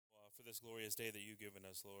this glorious day that you've given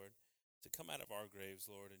us, Lord, to come out of our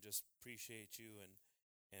graves, Lord, and just appreciate you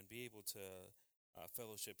and be able to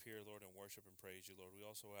fellowship here, Lord, and worship and praise you, Lord. We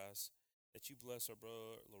also ask that you bless our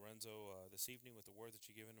brother Lorenzo this evening with the word that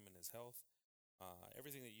you've given him in his health.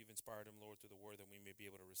 Everything that you've inspired him, Lord, through the word that we may be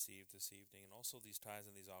able to receive this evening, and also these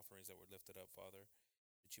tithes and these offerings that were lifted up, Father,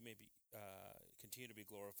 that you may be continue to be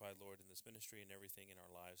glorified, Lord, in this ministry and everything in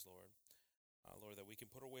our lives, Lord. Lord, that we can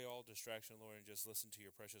put away all distraction, Lord, and just listen to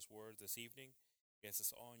your precious word this evening. We ask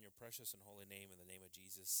this all in your precious and holy name, in the name of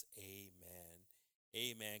Jesus. Amen.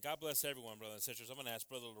 Amen. God bless everyone, brothers and sisters. I'm going to ask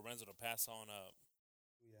Brother Lorenzo to pass on up.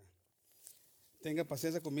 Tenga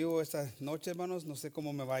paciencia conmigo esta noche, hermanos. No sé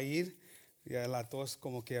cómo me va a ir. Ya la tos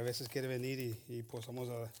como que a veces quiere venir y pues vamos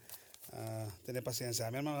a tener paciencia.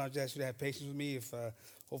 Amen, hermano. I just have patience with me if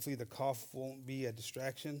hopefully the cough won't be a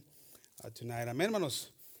distraction tonight. Amen,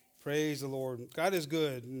 hermanos. Praise the Lord. God is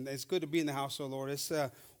good. It's good to be in the house of the Lord. Es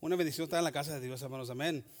una bendición estar en la casa de Dios, hermanos.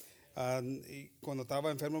 Amén. Y cuando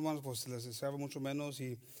estaba enfermo, hermanos, pues les deseaba mucho menos.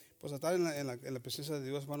 Y pues estar en la presencia de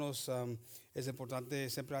Dios, hermanos, es importante.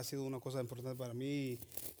 Siempre ha sido una cosa importante para mí.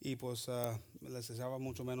 Y pues les deseaba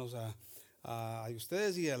mucho menos a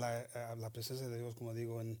ustedes y a la presencia de Dios, como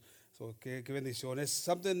digo. And so, qué bendición. It's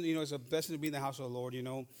something, it's a blessing to be in the house of the Lord.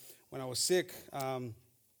 When I was sick,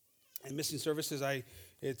 and missing services,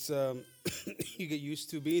 it's you get used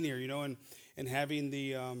to being here, and having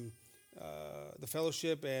the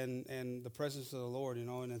fellowship and the presence of the Lord,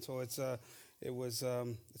 and so it's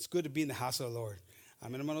good to be in the house of the Lord.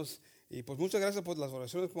 Amén, hermanos. Y pues muchas gracias por las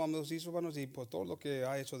oraciones como nos hizo, hermanos, y por todo lo que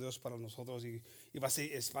ha hecho Dios para nosotros y va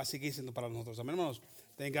a seguir siendo para nosotros. Amén, hermanos.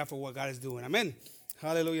 Thank God for what God is doing. Amén.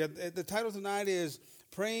 Hallelujah. The title tonight is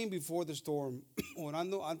Praying Before the Storm.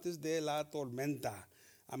 Orando antes de la tormenta.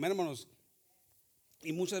 Amén, hermanos.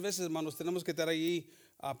 Y muchas veces, hermanos, tenemos que estar allí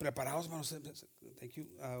preparados, hermanos. Thank you.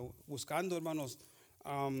 Buscando, hermanos.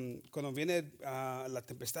 Cuando viene la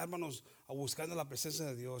tempestad, hermanos, buscando la presencia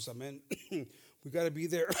de Dios. Amén. We got to be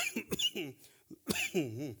there.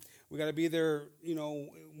 We got to be there,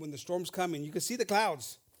 when the storm's coming. You can see the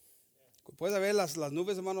clouds. Puedes ver las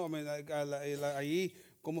nubes, hermano, ahí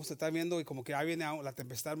cómo se está viendo y como que ahí viene la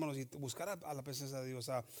tempestad, hermanos, y buscar a la presencia de Dios,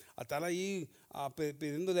 a estar ahí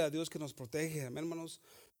pidiéndole a Dios que nos protege, amén, hermanos,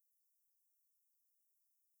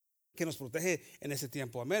 que nos protege en ese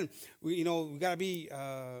tiempo, amén. We got to be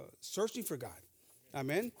searching for God,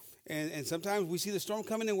 amen. And sometimes we see the storm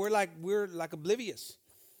coming and we're like oblivious.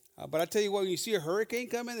 But I tell you what, when you see a hurricane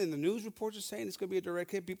coming and the news reports are saying it's going to be a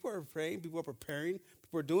direct hit, people are praying, people are preparing,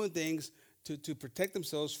 people are doing things to protect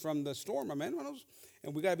themselves from the storm. Amen, hermanos?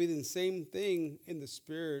 And we got to be doing the same thing in the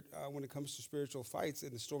spirit when it comes to spiritual fights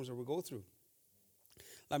and the storms that we go through.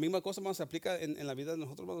 La misma cosa, hermanos, se aplica en la vida de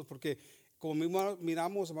nosotros, hermanos, porque como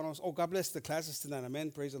miramos, hermanos, God bless the classes tonight.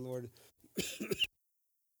 Amen. Praise the Lord.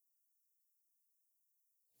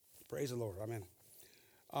 Praise the Lord. Amen.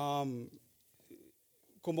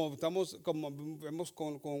 Como vemos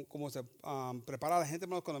cómo se prepara la gente,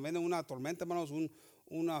 hermanos, cuando viene una tormenta, hermanos,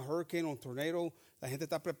 una hurricane o un tornado, la gente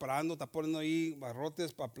está preparando, está poniendo ahí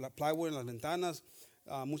barrotes, plywood en las ventanas,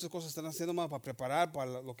 muchas cosas están haciendo más para preparar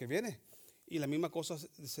para lo que viene. Y la misma cosa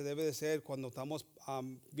se debe de ser cuando estamos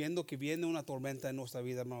viendo que viene una tormenta en nuestra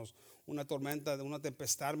vida, hermanos. Una tormenta, una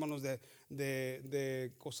tempestad, hermanos,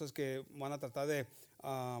 de cosas que van a tratar de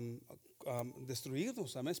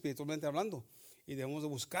destruirnos, amén, espiritualmente hablando. Y debemos de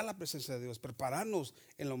buscar la presencia de Dios, prepararnos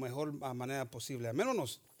en la mejor manera posible. Amén,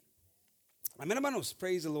 hermanos. Amén, hermanos.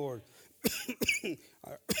 Praise the Lord.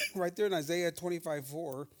 Right there in Isaiah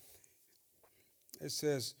 25:4, it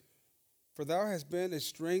says, "For thou hast been a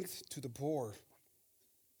strength to the poor,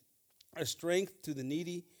 a strength to the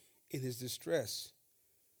needy in his distress,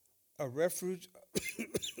 a refuge,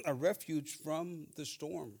 a refuge from the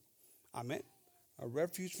storm." Amen. A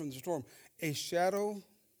refuge from the storm, a shadow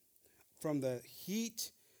from the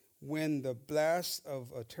heat when the blast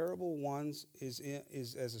of a terrible ones is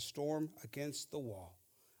as a storm against the wall.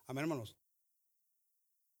 Amén, hermanos.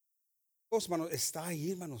 Dios, hermanos, está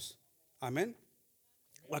ahí, hermanos. Amén.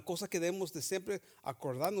 La cosa que debemos de siempre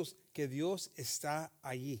acordarnos que Dios está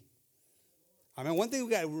allí. Amen. One thing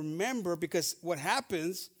we got to remember, because what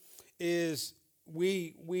happens is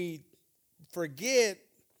we forget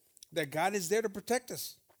that God is there to protect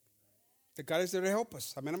us. That God is there to help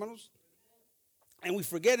us. Amen, hermanos. And we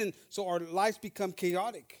forget, and so our lives become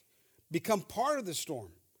chaotic, become part of the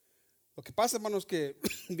storm. Lo que pasa, hermanos, que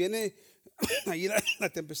viene ahí la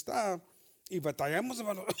tempestad y batallamos,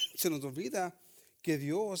 hermanos, se nos olvida que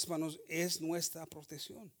Dios, hermanos, es nuestra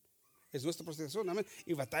protección. Es nuestra protección, amén.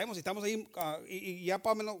 Y batallamos y estamos ahí, y ya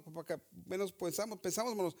para que menos pensamos,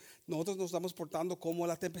 hermanos, nosotros nos estamos portando como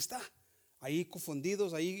la tempestad. ahí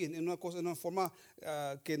confundidos, ahí en una cosa, en una forma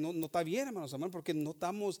que no está bien, hermanos, amén, porque no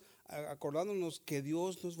estamos acordándonos que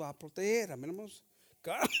Dios nos va a proteger, amén, hermanos.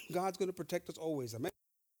 God's going to protect us always, amén.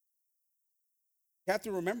 We have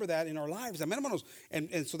to remember that in our lives, amén, hermanos,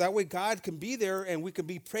 and so that way God can be there and we can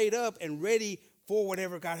be prayed up and ready for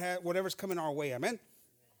whatever God has, whatever's coming our way, amén.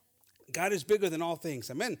 God is bigger than all things,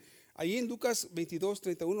 amén. Ahí en Lucas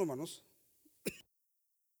 22:31, hermanos.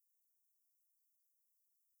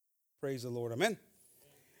 Praise the Lord, amen.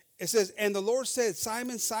 It says, and the Lord said,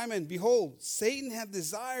 Simon, Simon, behold, Satan hath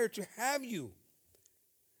desired to have you,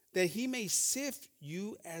 that he may sift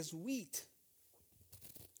you as wheat.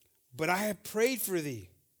 But I have prayed for thee,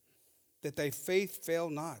 that thy faith fail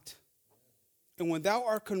not. And when thou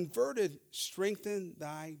art converted, strengthen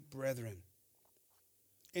thy brethren.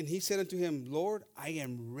 And he said unto him, Lord, I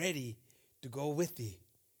am ready to go with thee,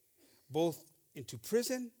 both into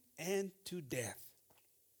prison and to death.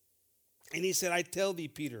 And he said, I tell thee,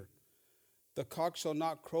 Peter, the cock shall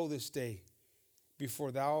not crow this day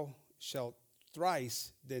before thou shalt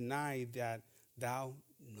thrice deny that thou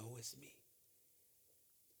knowest me.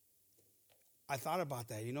 I thought about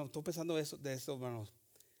that, estoy pensando de eso, hermanos.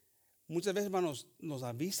 Muchas veces, hermanos, nos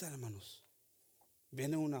avisan, hermanos.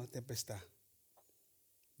 Viene una tempestad,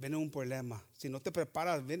 viene un problema. Si no te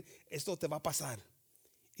preparas, esto te va a pasar.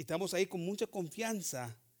 Y estamos ahí con mucha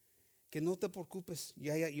confianza, que no te preocupes,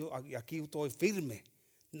 yo aquí estoy firme,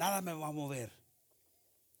 nada me va a mover.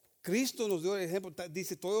 Cristo nos dio el ejemplo,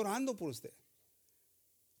 dice, estoy orando por usted.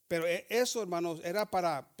 Pero eso, hermanos, era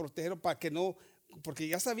para protegerlo, para que no,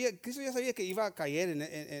 porque Cristo ya sabía que iba a caer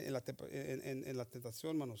en la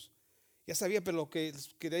tentación, hermanos. Ya sabía, pero lo que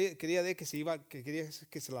quería de que quería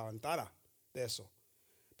que se levantara de eso.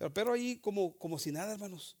 Pero ahí como si nada,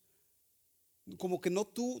 hermanos. Como que no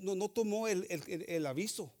tomó el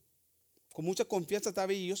aviso. Con mucha confianza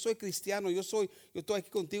estaba ahí. Yo soy cristiano, yo estoy aquí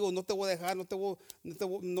contigo, no te voy a dejar, no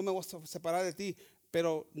me voy a separar de ti.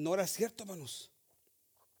 Pero no era cierto, hermanos.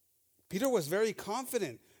 Peter was very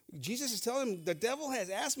confident. Jesus is telling him, the devil has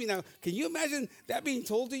asked me now. Can you imagine that being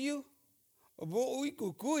told to you?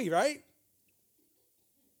 Right?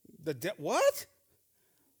 What?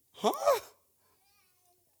 Huh?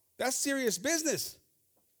 That's serious business.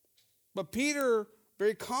 But Peter,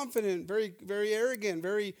 very confident, very, very arrogant,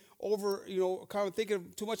 very over, kind of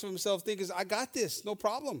thinking too much of himself, thinking, I got this, no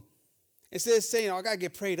problem. Instead of saying, I got to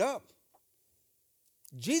get prayed up.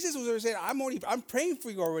 Jesus was already saying, I'm praying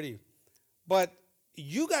for you already. But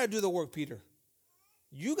you got to do the work, Peter.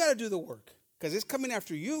 You got to do the work because it's coming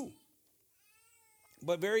after you.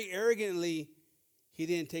 But very arrogantly, he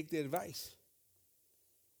didn't take the advice.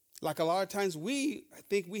 Like a lot of times I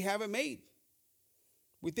think we have it made.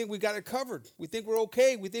 We think we got it covered. We think we're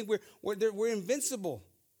okay. We think we're invincible.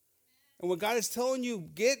 And when God is telling you,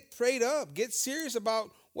 get prayed up, get serious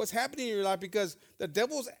about what's happening in your life because the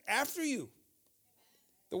devil's after you.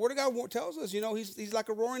 The Word of God tells us, he's like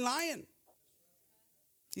a roaring lion.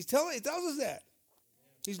 He tells us that.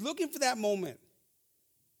 He's looking for that moment.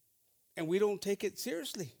 And we don't take it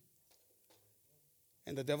seriously.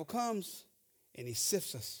 And the devil comes and he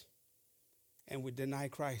sifts us. And we deny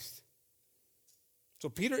Christ. So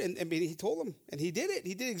Peter, and he told him, and he did it.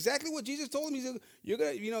 He did exactly what Jesus told him. He said, you're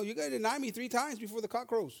gonna deny me 3 times before the cock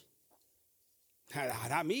crows.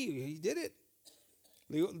 Not me. He did it.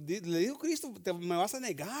 Le dijo Cristo, me vas a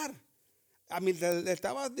negar. Le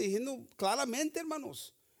estaba diciendo claramente,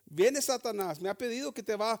 hermanos. Viene Satanás, me ha pedido que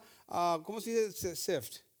te va a, ¿cómo se dice?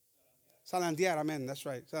 Sift. Zarandear, amén, that's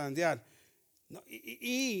right, zarandear. No,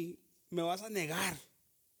 y me vas a negar.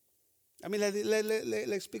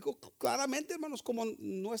 Le explico claramente, hermanos, como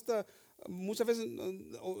muchas veces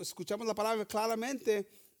escuchamos la palabra claramente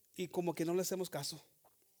y como que no le hacemos caso.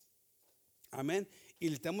 Amén. Y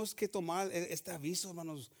tenemos que tomar este aviso,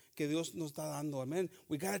 hermanos, que Dios nos está dando. Amén.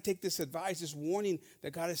 We got to take this advice, this warning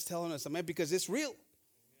that God is telling us. Amén. Because it's real.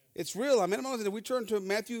 It's real. Amén, hermanos. And if we turn to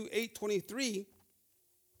Matthew 8:23.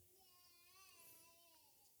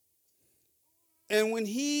 And when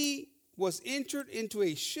he was entered into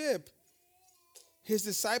a ship, his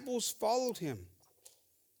disciples followed him.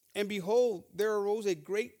 And behold, there arose a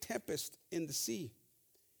great tempest in the sea,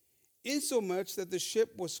 insomuch that the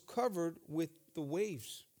ship was covered with the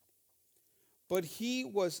waves. But he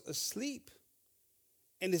was asleep.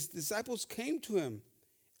 And his disciples came to him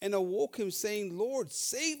and awoke him, saying, Lord,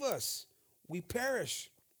 save us, we perish.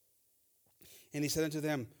 And he said unto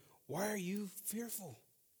them, why are you fearful,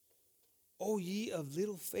 O ye of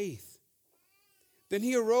little faith? Then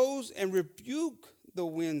he arose and rebuked the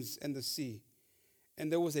winds and the sea, and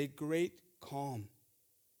there was a great calm.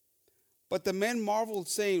 But the men marveled,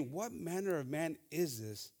 saying, what manner of man is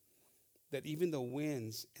this, that even the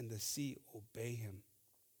winds and the sea obey him.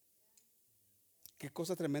 Qué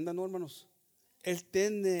cosa tremenda, ¿no, hermanos? Él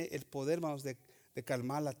tiene el poder, hermanos, de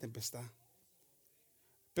calmar la tempestad.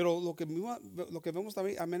 Pero lo que vemos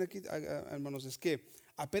también, amén, aquí, hermanos, es que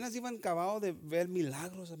apenas iban acabado de ver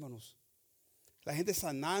milagros, hermanos. La gente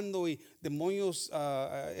sanando y demonios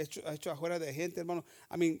hecho afuera de gente, hermanos.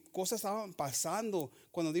 Cosas estaban pasando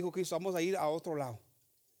cuando dijo Cristo, vamos a ir a otro lado.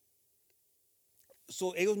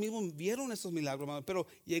 So, ellos mismos vieron estos milagros, hermanos, pero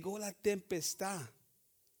llegó la tempestad.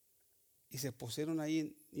 Y se pusieron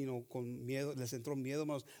ahí, con miedo, les entró miedo,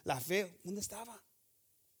 hermanos. La fe, ¿dónde estaba?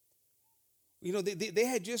 They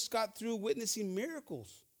had just got through witnessing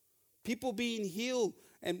miracles. People being healed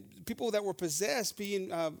and people that were possessed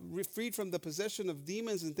being freed from the possession of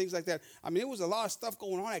demons and things like that. It was a lot of stuff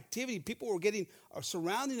going on, activity. People were getting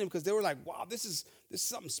surrounding them because they were like, wow, this is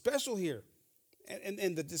something special here.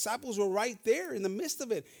 And the disciples were right there in the midst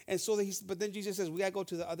of it. And so, but then Jesus says, we got to go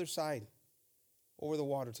to the other side, over the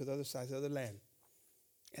water, to the other side, to the other land.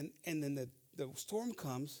 And then the storm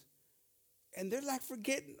comes, and they're like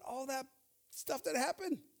forgetting all that stuff that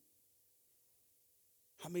happened.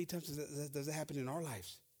 How many times does that happen in our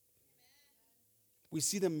lives? We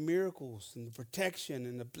see the miracles and the protection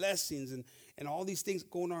and the blessings and all these things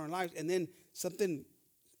going on in our lives, and then something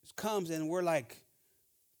comes and we're like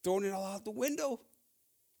throwing it all out the window.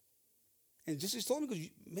 And Jesus told me, because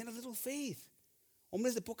men of little faith,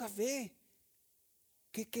 hombres de poca fe.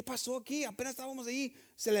 ¿Qué pasó aquí? Apenas estábamos ahí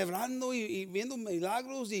celebrando y viendo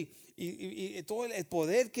milagros y todo el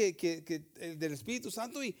poder del Espíritu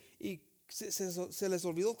Santo y se les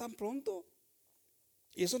olvidó tan pronto.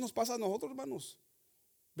 Y eso nos pasa a nosotros, hermanos.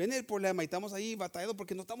 Ven el problema y estamos ahí batallando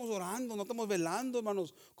porque no estamos orando, no estamos velando,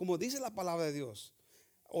 hermanos, como dice la palabra de Dios.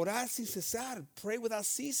 Orar sin cesar, pray without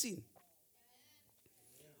ceasing.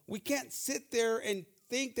 We can't sit there and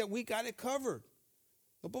think that we got it covered.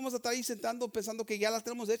 No podemos estar ahí sentando pensando que ya la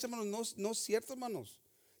tenemos hecha, hermanos. No es cierto, hermanos.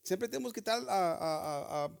 Siempre tenemos que estar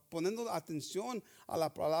poniendo atención a la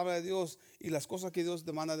palabra de Dios y las cosas que Dios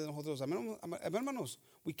demanda de nosotros. Amén, hermanos.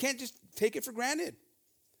 We can't just take it for granted.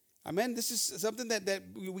 Amen. This is something that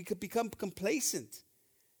we could become complacent.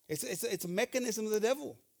 It's a mechanism of the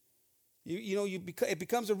devil. It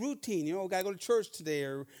becomes a routine. Gotta go to church today,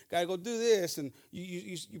 or gotta go do this, and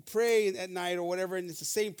you pray at night or whatever, and it's the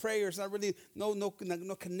same prayer. It's not really no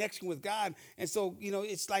connection with God, and so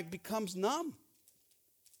it's like becomes numb.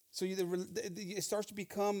 So it starts to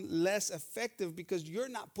become less effective because you're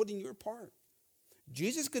not putting your part.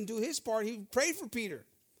 Jesus can do his part. He prayed for Peter,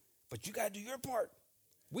 but you gotta do your part.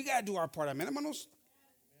 We gotta do our part. Amen, hermanos.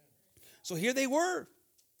 So here they were,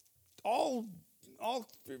 all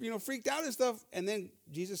freaked out and stuff, and then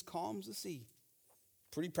Jesus calms the sea.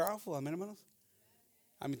 Pretty powerful, amen, hermanos.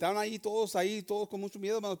 Estaban todos con mucho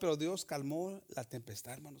miedo, hermanos, pero Dios calmó la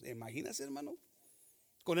tempestad, hermanos. Imagínense, hermano.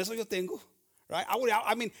 Con eso yo tengo, right?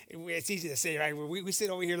 It's easy to say, right? We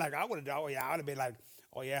sit over here like I would have been like,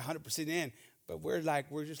 100% in, but we're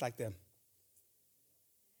just like them.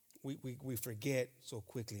 We forget so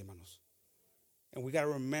quickly, hermanos, and we got to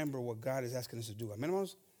remember what God is asking us to do, amen,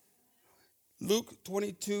 hermanos. Luke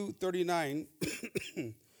 22:39.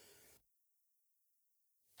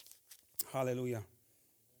 Hallelujah.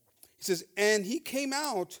 He says, and he came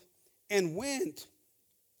out and went,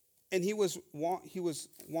 and he was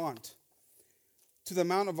wont to the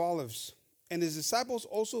Mount of Olives, and his disciples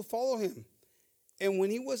also follow him. And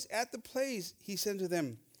when he was at the place, he said to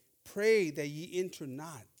them, pray that ye enter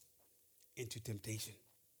not into temptation.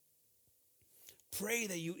 Pray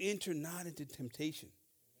that you enter not into temptation.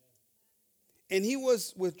 And he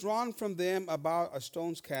was withdrawn from them about a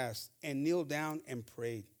stone's cast, and kneeled down and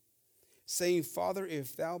prayed, saying, Father,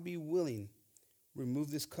 if thou be willing,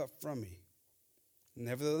 remove this cup from me.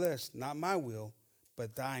 Nevertheless, not my will,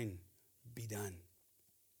 but thine be done.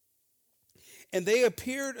 And they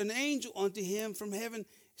appeared an angel unto him from heaven,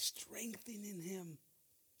 strengthening him.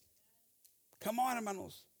 Come on,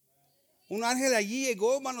 hermanos. Un ángel allí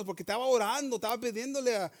llegó, hermanos, porque estaba orando, estaba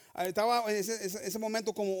pidiéndole, estaba en ese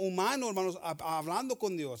momento como humano, hermanos, hablando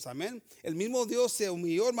con Dios, amén. El mismo Dios se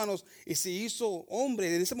humilló, hermanos, y se hizo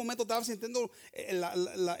hombre. En ese momento estaba sintiendo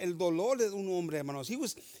el dolor de un hombre, hermanos. He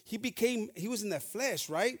was in the flesh,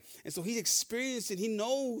 right? And so he experienced it. He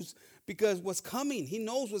knows because what's coming. He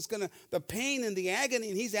knows the pain and the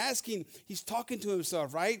agony, and he's talking to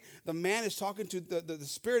himself, right? The man is talking to the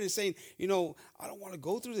spirit and saying, I don't want to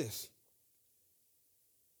go through this.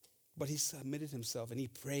 But he submitted himself and he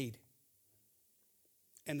prayed.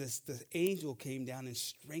 And the angel came down and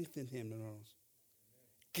strengthened him.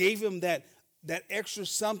 Gave him that extra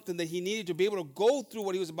something that he needed to be able to go through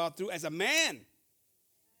what he was about through as a man.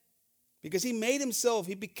 Because he made himself,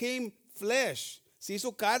 he became flesh. Se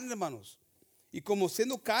hizo carne, hermanos. Y como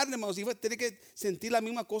siendo carne, hermanos, iba a tener que sentir la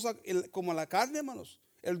misma cosa como la carne, hermanos.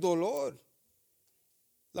 El dolor,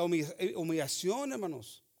 la humillación,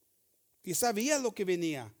 hermanos. Y sabía lo que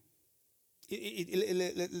venía. Y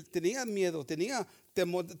tenía miedo, tenía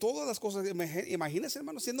temor, todas las cosas. Imagínense,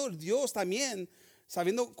 hermanos, siendo Dios también,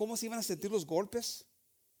 sabiendo cómo se iban a sentir los golpes.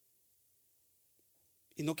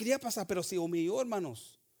 Y no quería pasar, pero se humilló,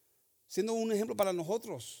 hermanos. Siendo un ejemplo para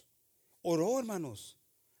nosotros. Oró, hermanos.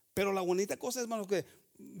 Pero la bonita cosa, hermanos, que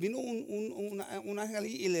vino un ángel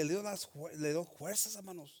y le dio fuerzas,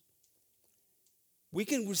 hermanos. We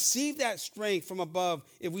can receive that strength from above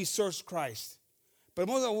if we search Christ. Pero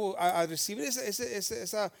vamos a recibir esas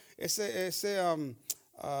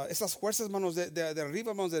fuerzas, hermanos, de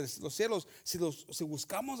arriba, hermanos, de los cielos, si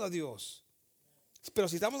buscamos a Dios. Pero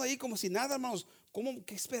si estamos ahí como si nada, hermanos,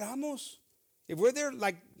 ¿qué esperamos? If we're there,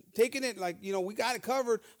 like, taking it like, we got it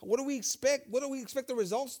covered, what do we expect? What do we expect the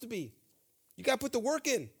results to be? You got to put the work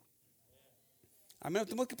in. Amén.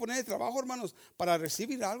 Tenemos que poner el trabajo, hermanos, para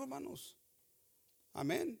recibir algo, hermanos.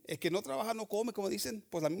 Amén. El que no trabaja no come, como dicen.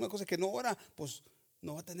 Pues la misma cosa, que no ora, pues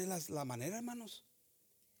no va a tener la manera, hermanos.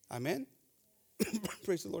 Amén.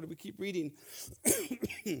 Praise the Lord. We keep reading.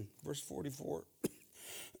 Verse 44.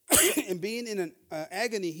 And being in an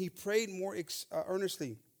agony, he prayed more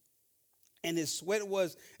earnestly. And his sweat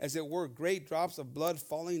was, as it were, great drops of blood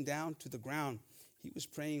falling down to the ground. He was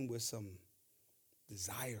praying with some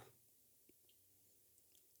desire.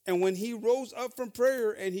 And when he rose up from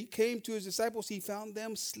prayer and he came to his disciples, he found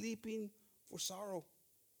them sleeping for sorrow.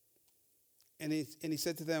 And he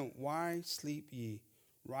said to them, why sleep ye?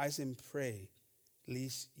 Rise and pray,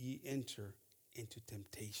 lest ye enter into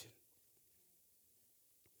temptation.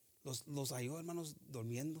 Los halló, hermanos,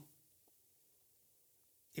 durmiendo.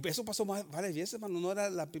 Y eso pasó varias veces, hermano. No era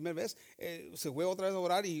la primera vez. Se fue otra vez a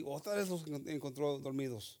orar y otra vez los encontró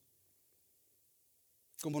dormidos.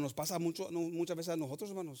 Como nos pasa muchas veces a nosotros,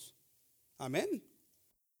 hermanos. Amén.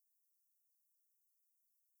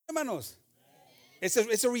 Hermanos,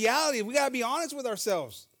 it's a reality. We got to be honest with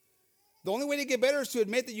ourselves. The only way to get better is to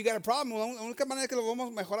admit that you got a problem. La única manera que lo vamos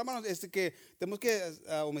a mejorar, hermanos, es que tenemos que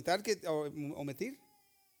omitir.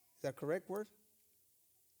 Is that correct word?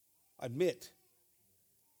 Admit.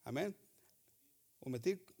 Amén.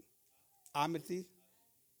 Admitir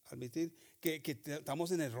que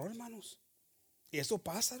estamos en error, hermanos. Y eso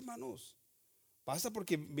pasa, hermanos. Pasa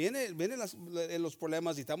porque vienen los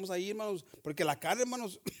problemas y estamos ahí, hermanos. Porque la carne,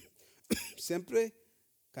 hermanos, siempre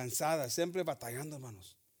cansada, siempre batallando,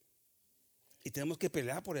 hermanos. Y tenemos que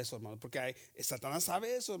pelear por eso, hermanos. Porque Satanás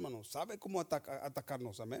sabe eso, hermanos. Sabe cómo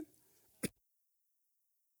atacarnos, amén.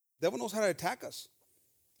 The devil knows how to attack us.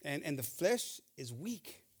 And the flesh is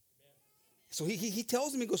weak. So he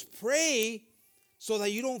tells them, he goes, pray so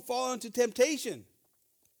that you don't fall into temptation.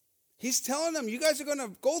 He's telling them, you guys are going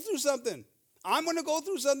to go through something. I'm going to go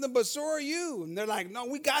through something, but so are you. And they're like, no,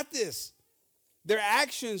 we got this. Their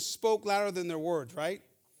actions spoke louder than their words, right?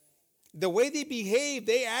 The way they behaved,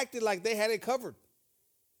 they acted like they had it covered.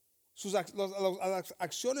 Las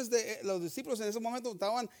acciones de los discípulos en ese momento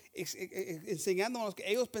estaban enseñándonos que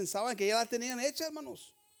ellos pensaban que ya la tenían hecha,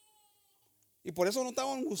 hermanos. Y por eso no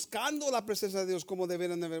estaban buscando la presencia de Dios como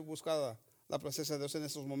deberían de haber buscado la presencia de Dios en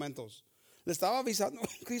esos momentos. Le estaba avisando a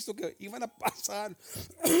Cristo que iban a pasar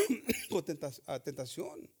con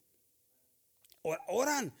tentación.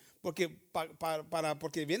 Oran porque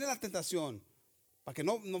viene la tentación, para que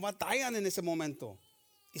no batallan en ese momento.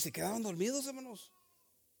 Y se quedaron dormidos, hermanos.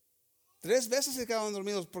 3 veces se quedaron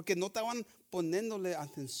dormidos porque no estaban poniéndole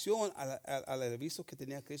atención al aviso que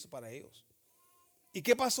tenía Cristo para ellos. ¿Y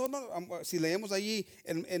qué pasó, hermano? Si leemos allí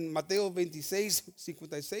en Mateo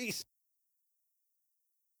 26:56.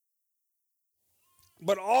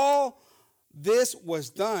 But all this was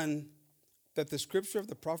done that the scripture of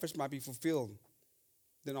the prophets might be fulfilled.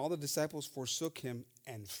 Then all the disciples forsook him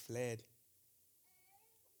and fled.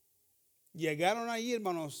 Llegaron ahí,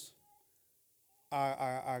 hermanos,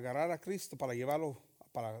 a agarrar a Cristo para llevarlo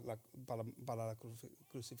para la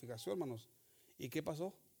crucificación, hermanos. ¿Y qué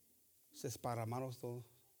pasó? Se esparramaron todos.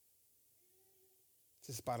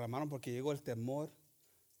 Se esparramaron porque llegó el temor.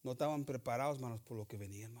 No estaban preparados, hermanos, por lo que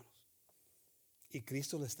venía, hermanos. Y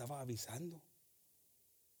Cristo le estaba avisando.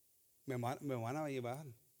 Me van a llevar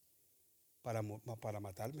para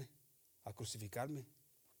matarme, a crucificarme.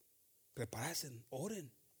 Prepárense,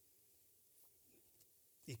 oren.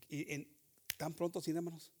 Y tan pronto sin,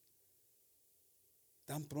 hermanos.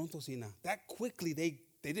 Tan pronto sin. That quickly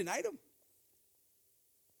they denied him.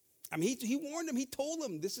 I mean, he warned them. He told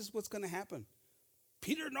them this is what's going to happen.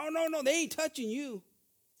 Peter, no, they ain't touching you.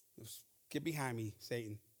 Get behind me,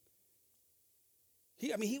 Satan.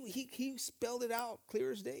 He spelled it out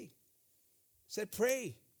clear as day. Said,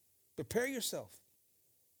 pray, prepare yourself.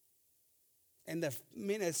 And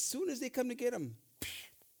as soon as they come to get him,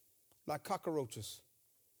 like cockroaches,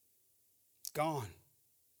 gone.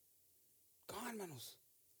 Gone, manos.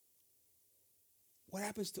 What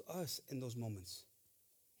happens to us in those moments?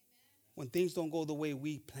 When things don't go the way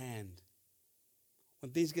we planned.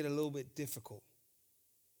 When things get a little bit difficult.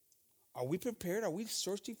 Are we prepared? Are we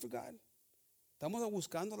searching for God? Estamos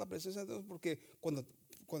buscando la presencia de Dios porque cuando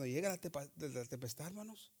llega la tempestad,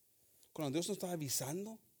 hermanos, cuando Dios nos está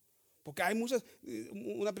avisando, porque hay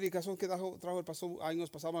una predicación que trajo el pastor años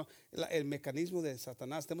pasados, el mecanismo de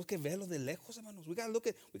Satanás. Tenemos que verlo de lejos, hermanos. We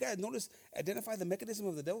gotta notice, identify the mechanism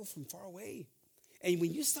of the devil from far away. And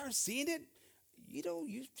when you start seeing it, you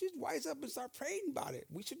just wise up and start praying about it.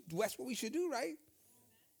 That's what we should do, right?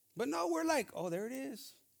 But no, we're like, oh, there it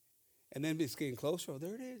is. And then it's getting closer. Oh,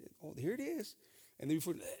 there it is. Oh, here it is. And then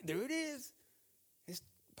there it is.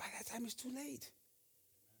 By that time, it's too late.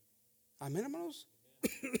 Amen, hermanos?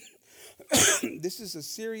 This is a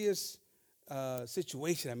serious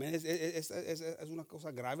situation. Amen. Es una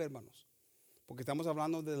cosa grave, hermanos. Porque estamos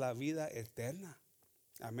hablando de la vida eterna.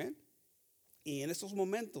 Amén. Y en estos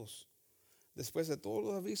momentos, después de todos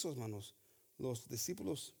los avisos, hermanos, los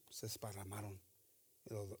discípulos se esparramaron.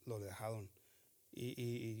 Lo dejaron.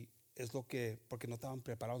 Y es porque no estaban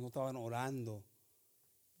preparados, no estaban orando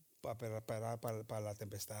para la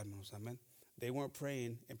tempestad, hermanos. Amén. They weren't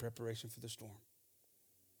praying in preparation for the storm.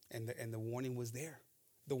 And the warning was there.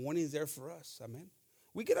 The warning is there for us. Amen.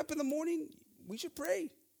 We get up in the morning, we should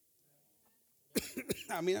pray.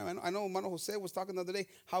 I know Mano Jose was talking the other day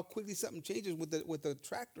how quickly something changes with the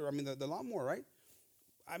tractor, the lawnmower, right?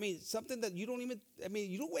 Something that you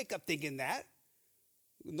don't wake up thinking that.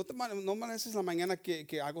 No amaneces la mañana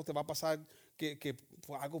que algo te va a pasar, que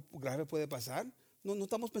algo grave puede pasar. No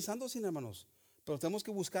estamos pensando así, hermanos. Pero tenemos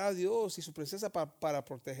que buscar a Dios y su presencia para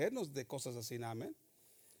protegernos de cosas así, amén.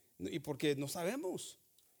 Y porque no sabemos.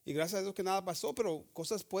 Y gracias a Dios que nada pasó, pero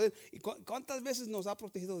cosas pueden. ¿Y cuántas veces nos ha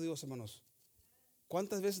protegido Dios, hermanos?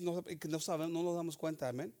 ¿Cuántas veces no sabemos, no nos damos cuenta,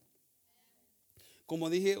 amén? Como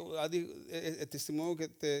dije, el testimonio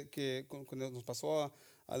que nos pasó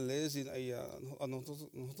a Les y a nosotros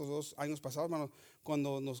 2 años pasados, hermanos,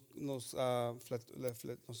 cuando nos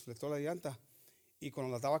fletó la llanta. Y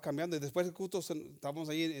cuando la estaba cambiando, y después justo los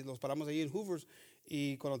paramos ahí en Hoovers,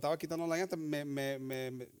 y cuando estaba quitando la llanta, me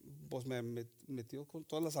metió con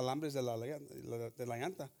todas las alambres de la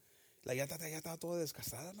llanta. La llanta ya estaba toda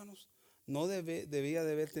desgastada, hermanos. No debía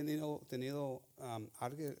de haber tenido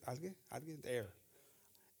air.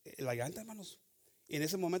 La llanta, hermanos. Y en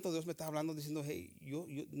ese momento Dios me estaba hablando diciendo, hey, yo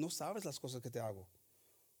no sabes las cosas que te hago.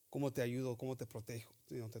 Cómo te ayudo, cómo te protejo,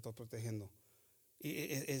 te estoy protegiendo.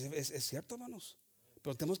 Y es cierto, hermanos.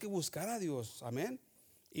 Pero tenemos que buscar a Dios, amén.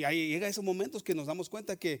 Y ahí llega esos momentos que nos damos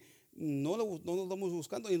cuenta que no lo estamos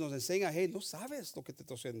buscando y nos enseña, hey, no sabes lo que te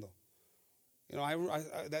estoy haciendo.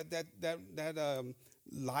 That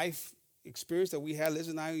life experience that we had, Liz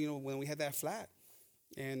and I, when we had that flat,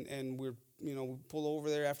 and we pull over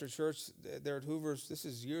there after church there at Hoover's. This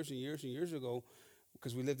is years and years and years ago,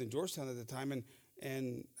 because we lived in Georgetown at the time,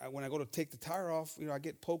 and when I go to take the tire off, I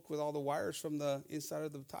get poked with all the wires from the inside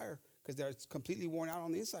of the tire because it's completely worn out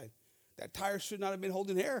on the inside. That tire should not have been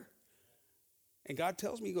holding air. And God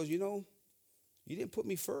tells me, he goes, you didn't put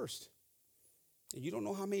me first. And you don't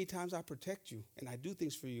know how many times I protect you and I do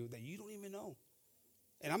things for you that you don't even know.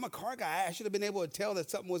 And I'm a car guy. I should have been able to tell that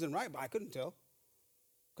something wasn't right, but I couldn't tell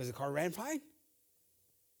because the car ran fine.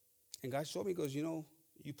 And God showed me, he goes, you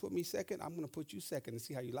put me second, I'm going to put you second and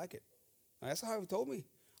see how you like it. Now, that's how he told me.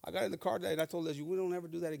 I got in the car and I told Liz, we don't ever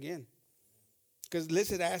do that again. Because Liz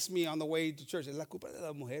had asked me on the way to church, es la culpa de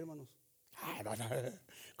la mujer, hermanos.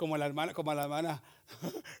 Como la hermana,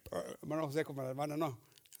 hermano Jose, como la hermana, no.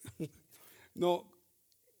 No,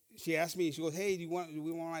 she asked me, she goes, hey, do we want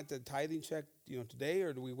to write the tithing check, today,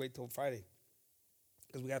 or do we wait till Friday?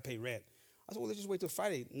 Because we got to pay rent. I said, well, let's just wait till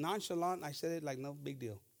Friday. Nonchalant, I said it like no big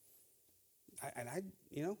deal.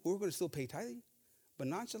 We were going to still pay tithing. But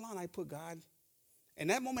nonchalant, I put God. In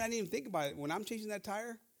that moment, I didn't even think about it. When I'm changing that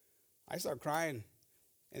tire, I start crying.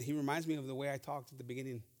 And he reminds me of the way I talked at the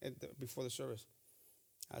beginning, before the service.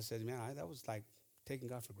 I said, man, that was like taking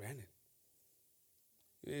God for granted.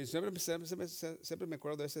 Siempre me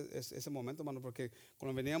acuerdo de ese momento, hermano, porque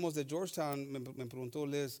cuando veníamos de Georgetown, me preguntó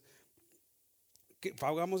Liz,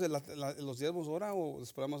 ¿pagamos los diezmos ahora o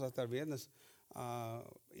esperamos hasta el viernes?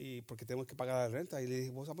 Y porque tenemos que pagar la renta. Y le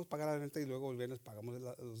dije, vamos a pagar la renta y luego el viernes pagamos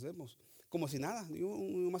los diezmos. Como si nada,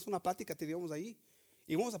 más una plática teníamos ahí.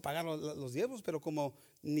 íbamos a pagar los diezmos, pero como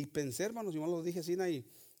ni pensé, hermanos, yo lo dije así, y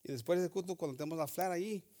después del culto, cuando tenemos la flare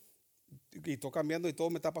ahí, y todo cambiando y todo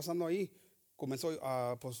me está pasando ahí, comenzó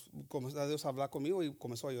a Dios a hablar conmigo y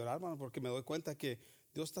comenzó a llorar, hermano, porque me doy cuenta que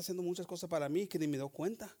Dios está haciendo muchas cosas para mí que ni me doy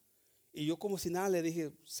cuenta. Y yo como si nada le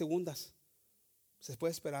dije, segundas, se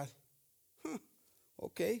puede esperar.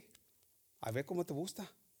 Ok, a ver cómo te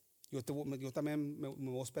gusta. Yo también me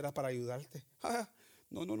voy a esperar para ayudarte.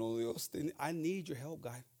 No, Dios, I need your help,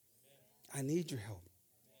 God. I need your help.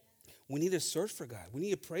 We need to search for God. We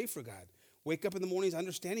need to pray for God. Wake up in the mornings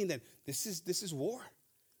understanding that this is war.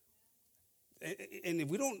 And if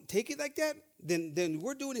we don't take it like that, then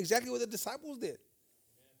we're doing exactly what the disciples did.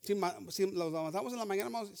 Si nos levantamos en la mañana,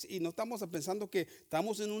 hermanos, y no estamos pensando que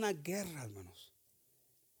estamos en una guerra, hermanos.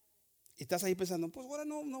 Y estás ahí pensando, pues ahora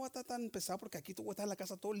no va a estar tan pesado porque aquí tú vas a estar en la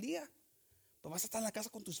casa todo el día. Pero vas a estar en la casa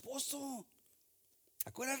con tu esposo.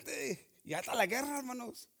 Acuérdate, ya está la guerra,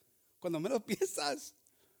 hermanos. Cuando menos piensas.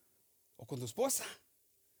 O con tu esposa.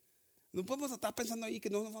 No podemos estar pensando ahí que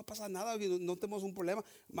no nos va a pasar nada, que no tenemos un problema.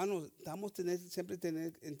 Hermanos, siempre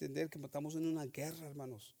entender que estamos en una guerra,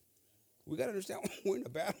 hermanos. We got to understand we're in a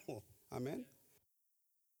battle. Amen.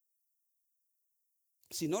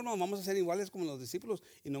 Si no, nos vamos a ser iguales como los discípulos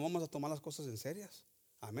y no vamos a tomar las cosas en serias.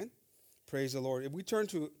 Amen. Praise the Lord. If we turn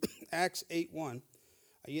to Acts 8:1,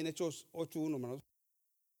 ahí en Hechos 8:1, hermanos.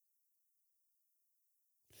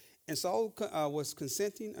 And Saul was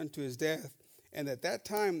consenting unto his death, and at that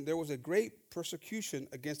time there was a great persecution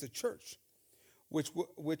against the church, which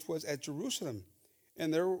was at Jerusalem.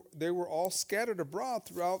 And they were all scattered abroad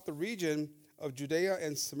throughout the region of Judea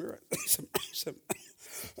and Samaria.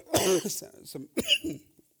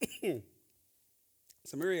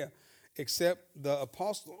 Samaria, except the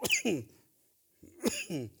apostle.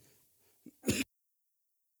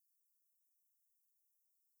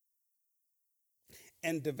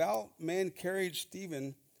 And devout men carried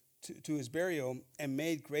Stephen to his burial and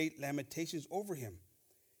made great lamentations over him.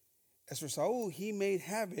 As for Saul, he made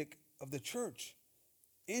havoc of the church,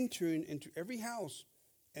 entering into every house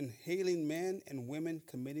and hailing men and women,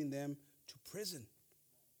 committing them to prison.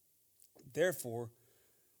 Therefore,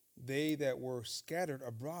 they that were scattered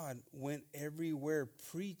abroad went everywhere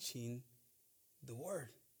preaching the word.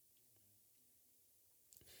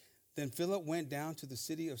 Then Philip went down to the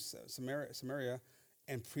city of Samaria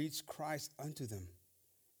and preached Christ unto them.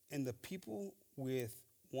 And the people with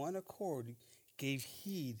one accord gave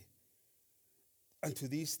heed unto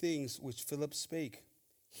these things which Philip spake,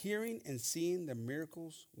 hearing and seeing the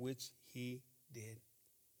miracles which he did. Amen.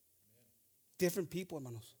 Different people,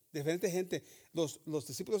 hermanos. Diferente gente. Los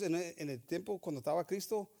discípulos en el tiempo cuando estaba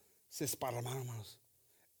Cristo se esparramaron, hermanos.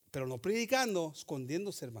 Pero no predicando,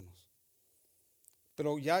 escondiéndose, hermanos.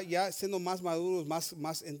 Pero ya siendo más maduros,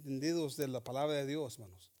 más entendidos de la palabra de Dios,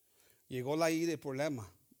 hermanos. Llegó la ira del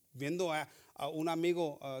problema. Viendo a un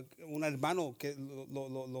amigo, un hermano que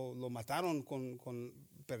lo mataron con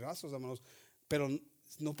pedazos, hermanos. Pero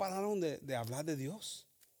no pararon de hablar de Dios.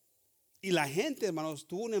 Y la gente, hermanos,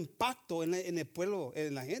 tuvo un impacto en el pueblo,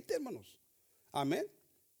 en la gente, hermanos. Amén.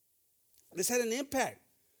 This had an impact.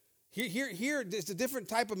 Here, it's a different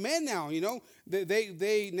type of men now, you know.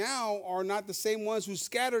 They now are not the same ones who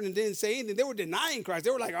scattered and didn't say anything. They were denying Christ.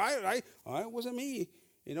 They were like, it wasn't me.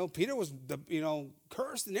 You know, Peter was,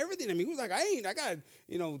 cursed and everything. I mean, he was like, I got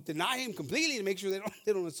to, deny him completely to make sure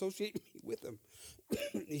they don't associate me with him.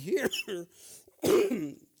 Here,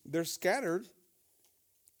 they're scattered,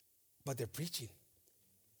 but they're preaching.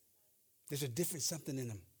 There's a different something in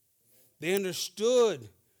them. They understood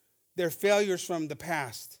their failures from the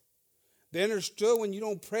past. They understood when you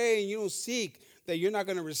don't pray and you don't seek that you're not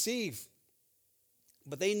going to receive.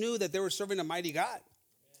 But they knew that they were serving a mighty God.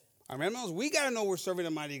 I mean, hermanos, we got to know we're serving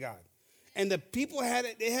a mighty God. And the people had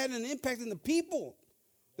an impact in the people.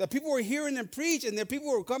 The people were hearing them preach, and the people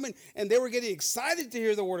were coming, and they were getting excited to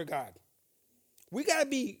hear the word of God. We got to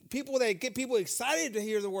be people that get people excited to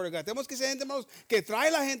hear the word of God. Tenemos que ser gente, hermanos, que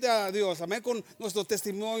trae la gente a Dios. Amén, con nuestro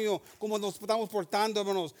testimonio, como nos estamos portando,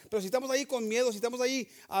 hermanos. Pero si estamos ahí con miedo, si estamos ahí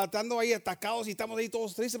estando ahí atacados, si estamos ahí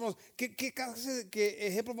todos tristes, hermanos, ¿qué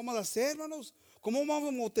ejemplo vamos a hacer, hermanos? ¿Cómo vamos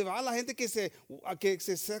a motivar a la gente que se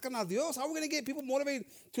acercan a Dios? How are we going to get people motivated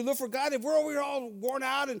to live for God if we're over here all worn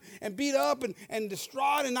out and beat up and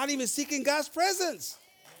distraught and not even seeking God's presence?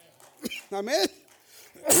 Amen.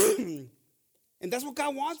 And that's what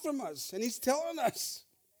God wants from us. And he's telling us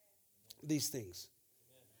these things.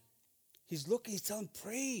 He's telling,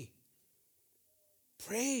 pray.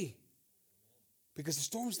 Pray. Because the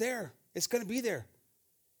storm's there. It's going to be there.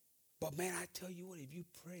 But man, I tell you what, if you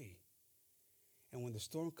pray, and when the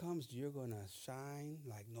storm comes, you're going to shine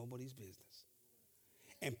like nobody's business.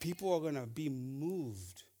 And people are going to be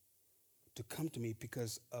moved to come to me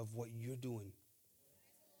because of what you're doing.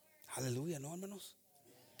 Aleluya, ¿no, hermanos?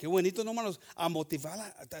 Qué bonito, ¿no, hermanos? A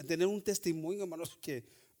motivar, a tener un testimonio, hermanos, que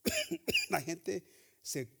la gente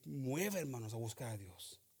se mueve, hermanos, a buscar a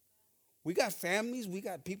Dios. We got families, we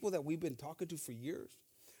got people that we've been talking to for years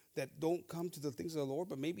that don't come to the things of the Lord,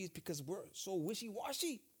 but maybe it's because we're so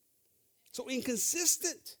wishy-washy, so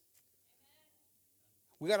inconsistent.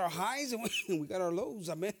 We got our highs and we got our lows,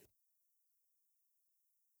 amen.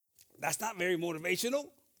 That's not very motivational.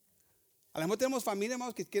 A lo mejor tenemos familia,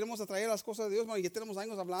 hermanos, que queremos atraer las cosas de Dios, hermanos, y ya tenemos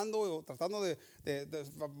años hablando o tratando de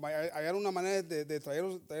hallar una manera de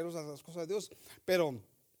traerlos a las cosas de Dios, pero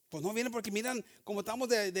pues no vienen porque miran como estamos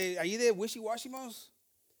ahí de wishy-washy, hermanos,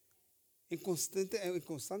 inconstante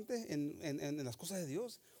en las cosas de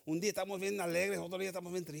Dios. Un día estamos bien alegres, otro día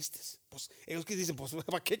estamos bien tristes. Pues ellos que dicen, pues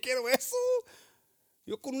 ¿para qué quiero eso?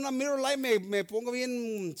 Yo con una mirror light me pongo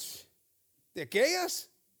bien de aquellas.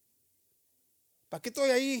 ¿Para qué estoy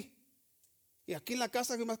ahí? Y aquí en la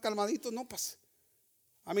casa más calmadito, no, pues.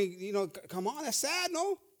 I mean, you know, come on, that's sad,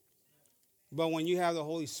 no? But when you have the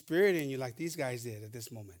Holy Spirit in you, like these guys did at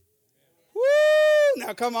this moment. Woo!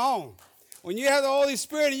 Now come on. When you have the Holy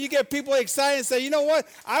Spirit and you get people excited and say, you know what?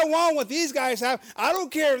 I want what these guys have. I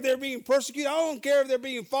don't care if they're being persecuted. I don't care if they're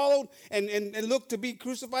being followed and looked to be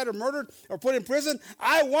crucified or murdered or put in prison.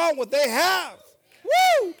 I want what they have.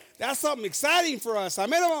 Woo! That's something exciting for us.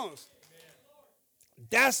 Amen, hermanos.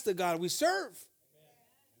 That's the God we serve.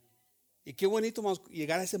 Y qué bonito, hermanos,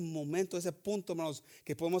 llegar a ese momento, a ese punto, hermanos,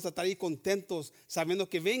 que podemos estar ahí contentos, sabiendo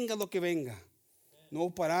que venga lo que venga. No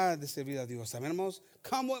parar de servir a Dios. Amen, hermanos.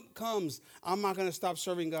 Come what comes, I'm not going to stop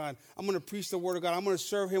serving God. I'm going to preach the word of God. I'm going to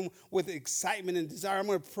serve him with excitement and desire. I'm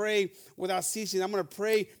going to pray without ceasing. I'm going to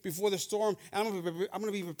pray before the storm. And I'm going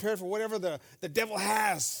to be prepared for whatever the devil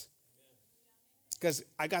has. Because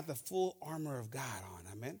I got the full armor of God on.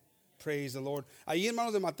 Amen. Praise the Lord. Ahí,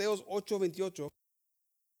 hermanos, de Mateos 8:28.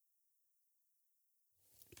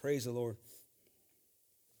 Praise the Lord.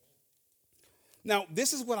 Now,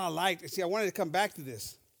 this is what I liked. See, I wanted to come back to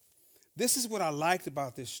this. This is what I liked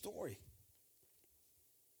about this story.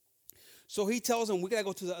 So he tells them, we got to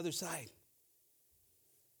go to the other side.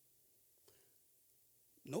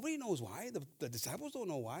 Nobody knows why. The disciples don't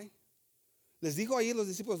know why. Les dijo ahí los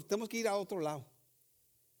discípulos, tenemos que ir a otro lado.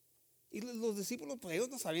 Y los discípulos, pues ellos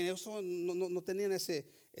no sabían, ellos no tenían ese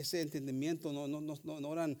entendimiento,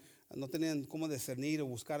 no tenían cómo discernir o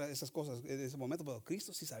buscar esas cosas en ese momento, pero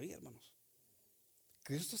Cristo sí sabía, hermanos.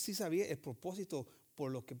 Cristo sí sabía el propósito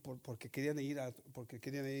porque querían ir al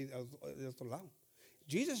otro lado.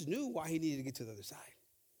 Jesus knew why he needed to get to the other side.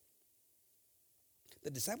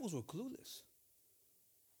 The disciples were clueless.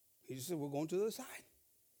 He just said, we're going to the other side.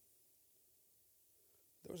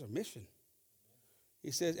 There was a mission. He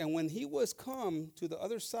says, and when he was come to the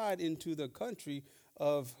other side into the country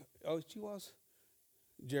of,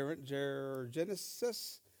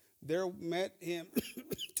 Genesis, there met him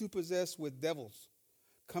two possessed with devils,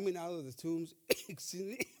 coming out of the tombs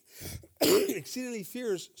exceedingly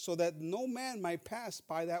fierce, so that no man might pass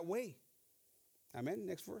by that way. Amen.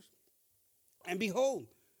 Next verse. And behold,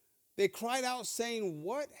 they cried out, saying,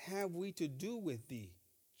 what have we to do with thee,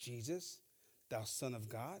 Jesus, thou Son of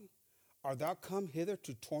God? Art thou come hither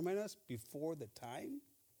to torment us before the time?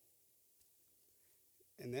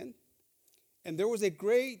 And there was a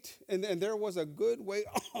good way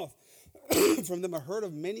off from them a herd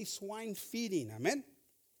of many swine feeding. Amen.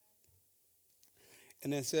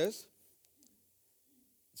 And it says,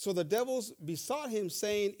 so the devils besought him,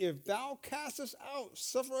 saying, if thou cast us out,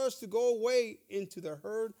 suffer us to go away into the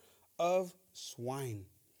herd of swine.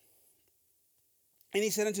 And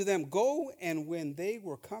he said unto them, go. And when they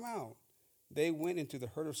were come out, they went into the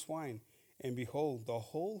herd of swine. And behold, the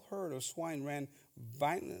whole herd of swine ran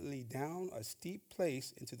violently down a steep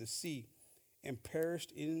place into the sea, and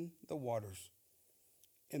perished in the waters.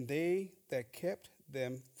 And they that kept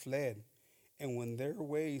them fled, and went their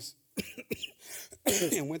ways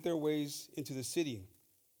into the city,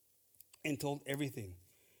 and told everything,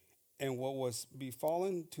 and what was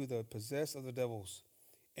befallen to the possessed of the devils.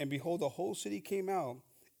 And behold, the whole city came out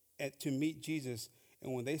to meet Jesus.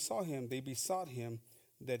 And when they saw him, they besought him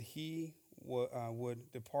that he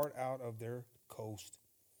would depart out of their coast.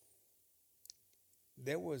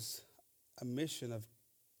 There was a mission of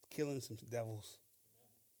killing some devils.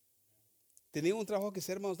 Tenía un trabajo que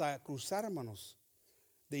hacer, hermanos, de cruzar, hermanos,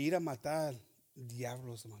 de ir a matar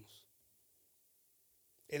diablos, hermanos.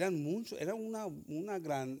 Eran muchos, era una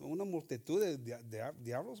multitud de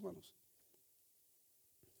diablos, hermanos.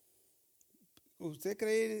 ¿Usted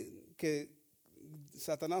cree que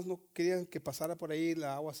Satanás no quería que pasara por ahí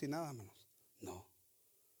la agua sin nada, hermanos. No.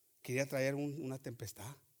 Quería traer una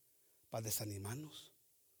tempestad para desanimarnos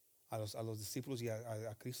a los discípulos y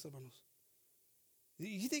a Cristo, hermanos.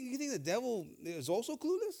 You think the devil is also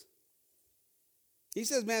clueless? He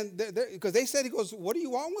says, man, because they said, he goes, what do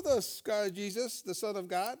you want with us, God, Jesus, the Son of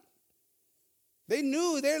God? They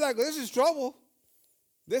knew, they're like, this is trouble.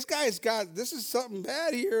 This is something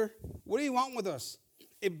bad here. What do you want with us?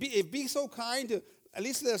 If be so kind to at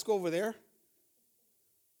least let us go over there.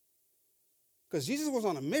 Because Jesus was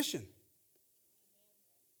on a mission.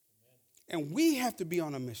 And we have to be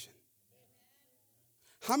on a mission.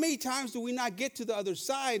 How many times do we not get to the other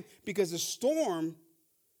side because the storm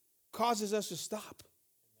causes us to stop?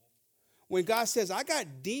 When God says, I got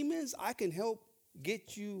demons, I can help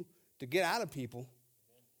get you to get out of people,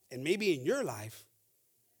 and maybe in your life,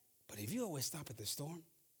 but if you always stop at the storm,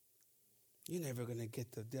 you're never going to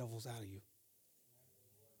get the devils out of you.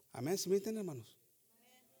 Amén, ¿sí me entienden, hermanos?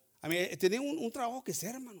 Amén, tenía un trabajo que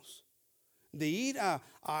hacer, hermanos. De ir a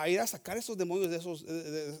sacar esos demonios de esos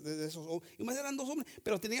y más eran 2 hombres,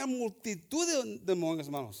 pero tenían multitud de demonios,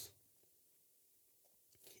 hermanos.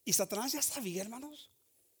 Y Satanás ya sabía, hermanos.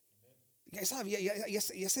 Ya sabía,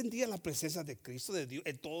 ya sentía la presencia de Cristo, de Dios,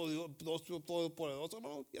 todo poderoso,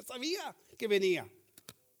 hermanos. Ya sabía que venía.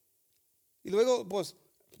 Y luego, pues,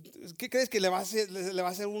 ¿qué crees que le va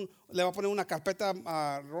a poner una carpeta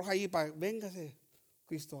roja ahí para, véngase,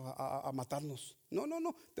 Cristo, a matarnos? No,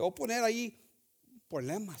 te voy a poner ahí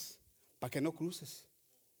problemas para que no cruces.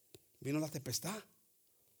 Vino la tempestad.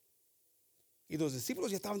 Y los discípulos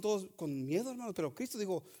ya estaban todos con miedo, hermano, pero Cristo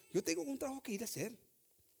dijo, yo tengo un trabajo que ir a hacer.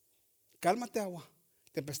 Cálmate, agua,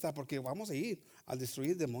 tempestad, porque vamos a ir a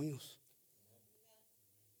destruir demonios.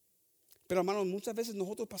 Pero, hermanos, muchas veces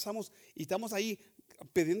nosotros pasamos y estamos ahí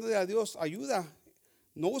pidiéndole a Dios ayuda,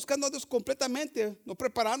 no buscando a Dios completamente, no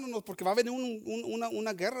preparándonos porque va a venir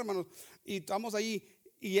una guerra, hermanos. Y estamos ahí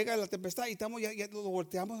y llega la tempestad y estamos ya lo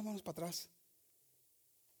volteamos, hermanos, para atrás.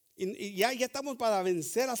 Y ya estamos para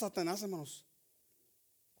vencer a Satanás, hermanos.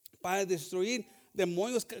 Para destruir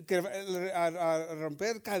demonios, a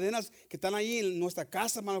romper cadenas que están ahí en nuestra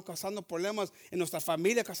casa, hermanos, causando problemas, en nuestra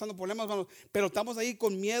familia, causando problemas, hermanos. Pero estamos ahí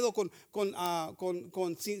con miedo,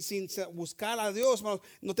 sin buscar a Dios, hermanos.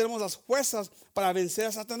 No tenemos las fuerzas para vencer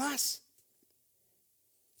a Satanás.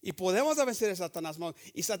 Y podemos vencer a Satanás, hermanos.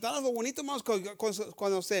 Y Satanás, lo bonito, hermanos,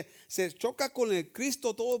 cuando se choca con el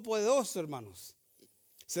Cristo Todopoderoso, hermanos,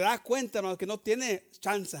 se da cuenta, hermanos, que no tiene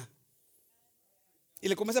chance. Y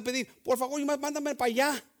le comienza a pedir, por favor, mándame para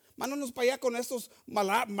allá. Mándanos para allá con estos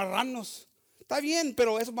marranos. Está bien,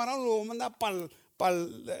 pero esos marranos los manda para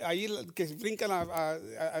ahí que brincan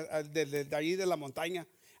de ahí de la montaña.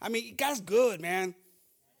 I mean, God's good, man.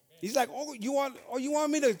 He's like, you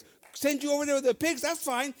want me to send you over there with the pigs? That's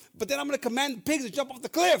fine. But then I'm going to command the pigs to jump off the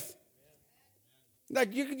cliff. Like,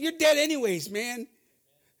 you're dead anyways, man.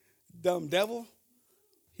 Dumb devil.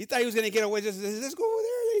 He thought he was going to get away. Just let's go over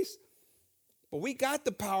there, at least. But we got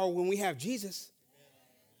the power when we have Jesus.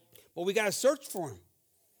 But we got to search for him.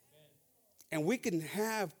 And we can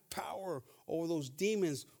have power over those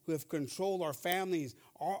demons who have controlled our families,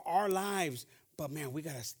 our lives. But man, we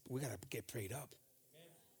gotta get prayed up.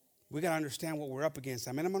 We got to understand what we're up against.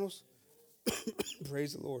 Amén, hermanos.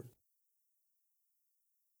 Praise the Lord.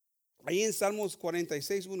 Ahí en Salmos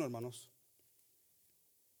 46:1, hermanos.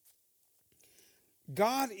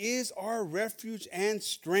 God is our refuge and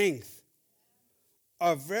strength,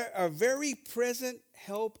 a very present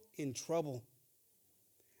help in trouble.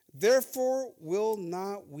 Therefore will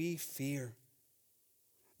not we fear.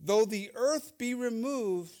 Though the earth be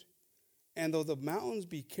removed, and though the mountains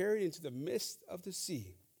be carried into the midst of the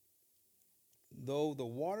sea, though the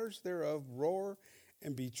waters thereof roar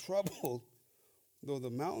and be troubled, though the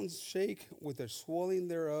mountains shake with the swelling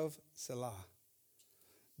thereof, Selah.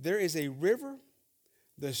 There is a river,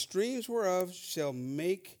 the streams whereof shall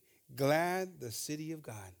make glad the city of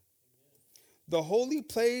God, the holy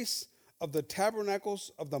place of the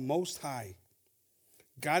tabernacles of the Most High.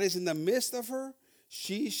 God is in the midst of her.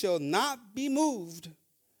 She shall not be moved.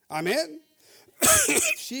 Amen.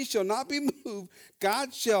 She shall not be moved.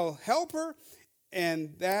 God shall help her,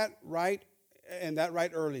 and that right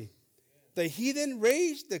early. The heathen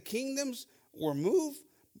raged, the kingdoms were moved.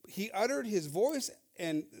 He uttered his voice,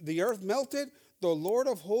 and the earth melted. The Lord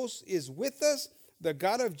of hosts is with us. The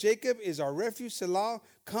God of Jacob is our refuge. Selah.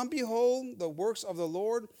 Come behold the works of the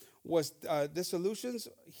Lord was dissolutions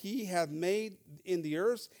he hath made in the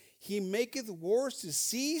earth. He maketh wars to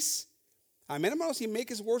cease. Amen, hermanos. He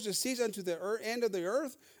maketh wars to cease unto the end of the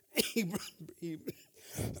earth. He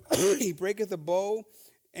breaketh the bow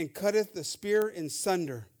and cutteth the spear in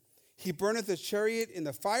sunder. He burneth the chariot in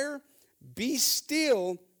the fire. Be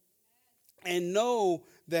still and know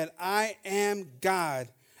that I am God.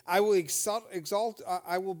 I will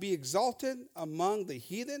I will be exalted among the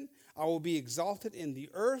heathen. I will be exalted in the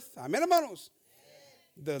earth. Amen, hermanos.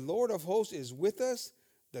 The Lord of hosts is with us.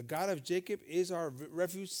 The God of Jacob is our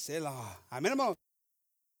refuge. Selah. Amen, hermanos.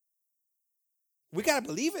 We got to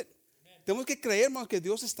believe it. Tenemos que creer, hermanos, que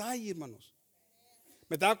Dios está ahí, hermanos.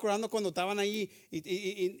 Me estaba acordando cuando estaban ahí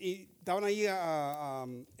y estaban ahí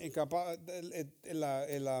en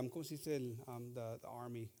 ¿cómo se dice? The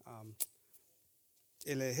army.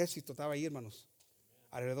 El ejército estaba ahí, hermanos.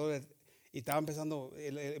 Alrededor y estaba empezando,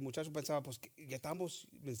 el muchacho pensaba, pues que ya estamos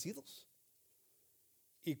vencidos.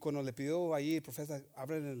 Y cuando le pidió ahí el profeta,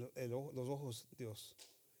 abren los ojos, Dios.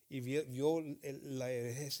 Y vio el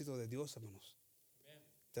ejército de Dios, hermanos.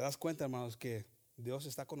 ¿Te das cuenta, hermanos, que Dios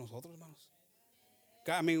está con nosotros, hermanos?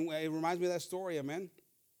 God, I mean, it reminds me of that story, amen,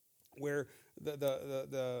 where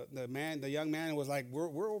the young man was like,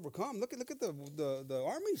 "We're overcome. Look at the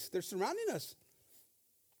armies. They're surrounding us."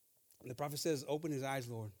 And the prophet says, "Open his eyes,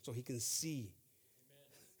 Lord, so he can see.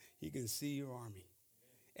 He can see your army."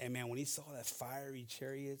 And man, when he saw that fiery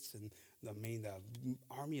chariots and the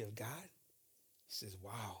army of God, he says,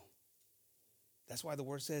 "Wow." That's why the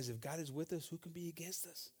word says, if God is with us, who can be against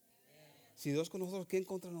us? Si Dios con nosotros, ¿quién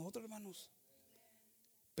contra nosotros, hermanos?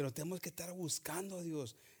 Pero tenemos que estar buscando a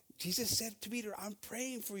Dios. Jesus said to Peter, I'm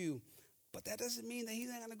praying for you. But that doesn't mean that he's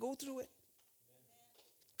not going to go through it.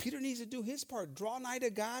 Peter needs to do his part. Draw nigh to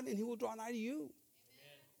God and he will draw nigh to you.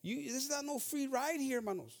 This is not no free ride here,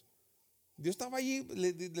 hermanos. Dios estaba allí,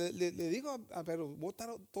 le dijo, pero voy a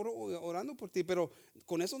estar orando por ti. Pero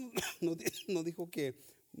con eso no dijo que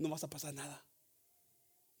no vas a pasar nada.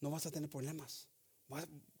 No vas a tener problemas.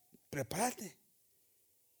 Prepárate.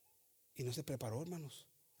 Y no se preparó, hermanos.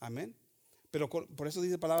 Amén. Pero por eso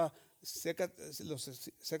dice la palabra,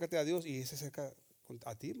 acércate a Dios y Él se acerca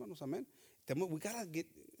a ti, hermanos. Amén. We got to get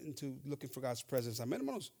into looking for God's presence. Amén,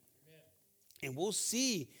 hermanos. Amen. And we'll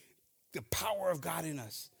see the power of God in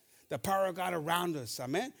us. The power of God around us.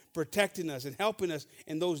 Amen. Protecting us and helping us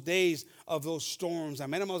in those days of those storms.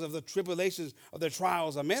 Amen, hermanos. Of the tribulations, of the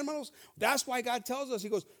trials. Amen, hermanos. That's why God tells us, He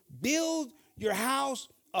goes, build your house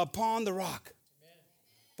upon the rock.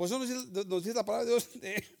 Por eso nos dice la palabra de Dios,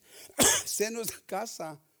 sea nuestra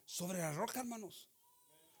casa sobre la roca, hermanos.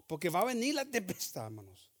 Porque va a venir la tempestad,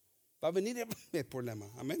 hermanos. Va a venir el problema.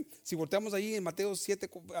 Amén. Si volteamos allí en Mateo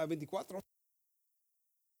 7:24.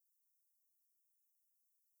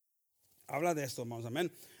 Habla de esto, hermanos. Amén.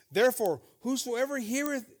 Therefore, whosoever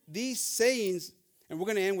heareth these sayings, and we're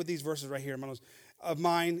going to end with these verses right here, hermanos, of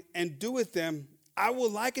mine, and doeth them, I will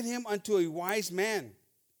liken him unto a wise man,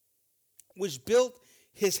 which built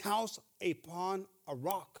his house upon a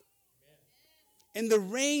rock. Amen. And the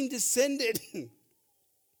rain descended,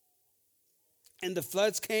 and the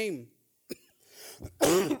floods came,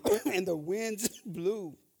 and the winds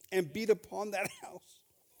blew and beat upon that house,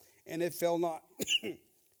 and it fell not,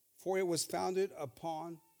 for it was founded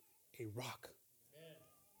upon a rock. Amen.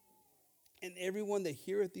 And everyone that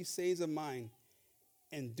heareth these sayings of mine,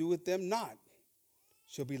 and doeth them not,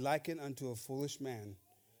 shall be likened unto a foolish man,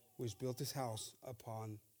 which built his house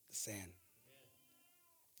upon the sand. Amen.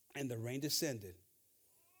 And the rain descended,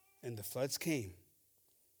 and the floods came,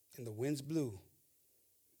 and the winds blew,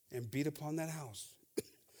 and beat upon that house,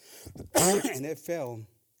 and it fell,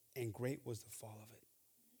 and great was the fall of it.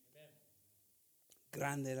 Amen.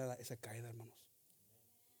 Grande era esa caída, hermanos.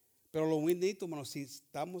 Pero lo bonito, hermanos, si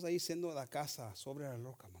estamos ahí siendo la casa sobre la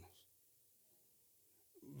roca, hermanos,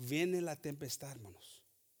 viene la tempestad, hermanos,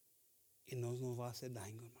 y no nos va a hacer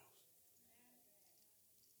daño, hermanos.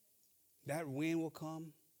 That wind will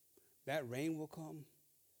come, that rain will come,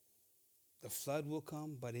 the flood will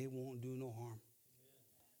come, but it won't do no harm.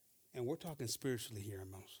 And we're talking spiritually here,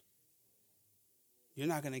 hermanos. You're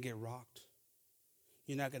not going to get rocked.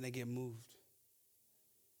 You're not going to get moved.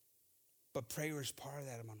 But prayer is part of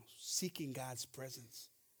that, hermanos. Seeking God's presence.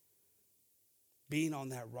 Being on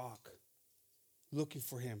that rock. Looking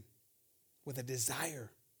for Him with a desire.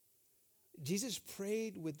 Jesus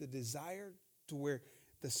prayed with the desire to where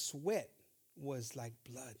the sweat was like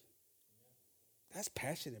blood. That's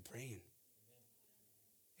passionate praying.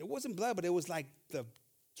 It wasn't blood, but it was like the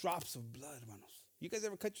drops of blood, hermanos. You guys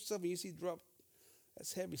ever cut yourself and you see drop?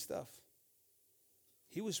 That's heavy stuff.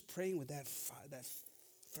 He was praying with that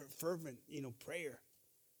fervent, prayer.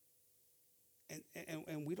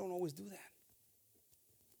 And we don't always do that.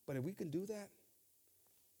 But if we can do that,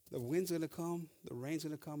 the wind's going to come, the rain's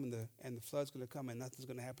going to come, and the flood's going to come, and nothing's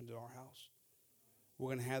going to happen to our house. we're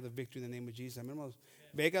going to have the victory in the name of Jesus. Amén, hermanos.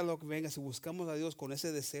 Venga lo que venga, si buscamos a Dios con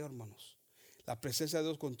ese deseo, hermanos. La presencia de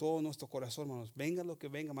Dios con todo nuestro corazón, hermanos. Venga lo que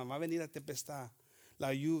venga, va a venir la tempestad,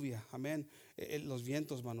 la lluvia, amén. Los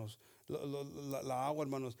vientos, hermanos. La agua,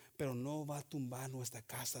 hermanos. Pero no va a tumbar nuestra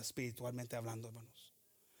casa espiritualmente hablando, hermanos.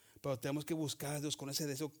 Pero tenemos que buscar a Dios con ese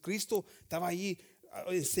deseo. Cristo estaba allí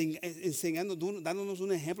enseñando, dándonos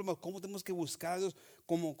un ejemplo de cómo tenemos que buscar a Dios,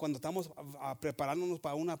 como cuando estamos preparándonos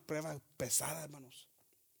para una prueba pesada, hermanos.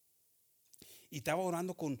 Y estaba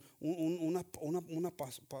orando con una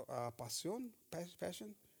pasión,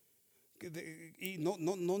 passion, y no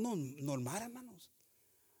normal, hermanos.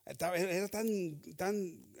 Era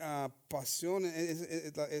tan pasión,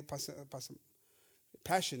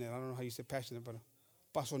 passionate, I don't know how you say passionate, pero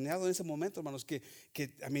apasionado en ese momento, hermanos, que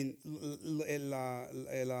I mean,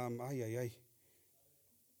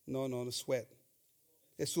 no, sweat.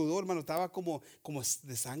 El sudor, hermano, estaba como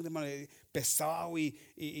de sangre, hermano, pesado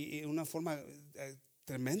y una forma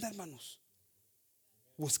tremenda, hermanos.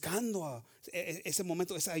 Buscando ese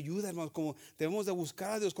momento, esa ayuda, hermanos, como debemos de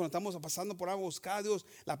buscar a Dios cuando estamos pasando por algo, buscar a Dios,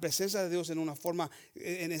 la presencia de Dios en una forma,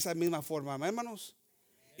 en esa misma forma, hermanos.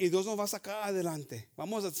 Y Dios nos va a sacar adelante.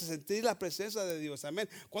 Vamos a sentir la presencia de Dios. Amén.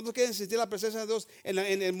 ¿Cuántos quieren sentir la presencia de Dios en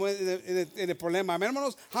el problema? Amén,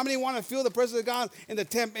 hermanos. How many want to feel the presence of God in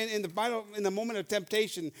the moment of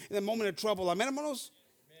temptation, in the moment of trouble? Amén, hermanos.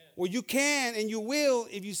 Well, you can and you will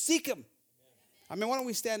if you seek Him. Amén. Why don't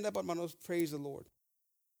we stand up, hermanos? Praise the Lord.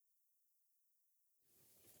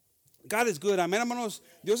 God is good. Amén, hermanos.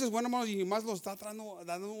 Dios es bueno, hermanos, y más nos está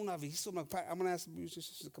dando un aviso. I'm going to ask the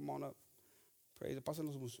musicians to come on up. Praise. Pasen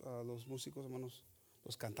los músicos, hermanos,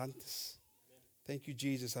 los cantantes. Thank you,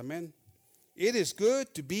 Jesus. Amen. It is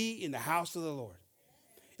good to be in the house of the Lord.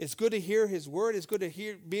 It's good to hear His word. It's good to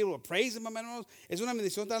be able to praise Him, hermanos. Es una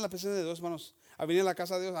bendición estar en la presencia de Dios, hermanos. A venir a la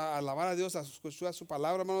casa de Dios, a alabar a Dios, a escuchar su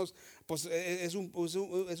palabra, hermanos. Pues es un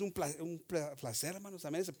placer, hermanos.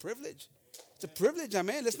 Amen. It's a privilege. It's a privilege,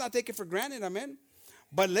 amen. Let's not take it for granted, amen.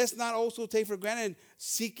 But let's not also take for granted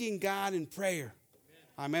seeking God in prayer.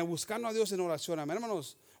 Amen. Buscando a Dios en oración. Amen,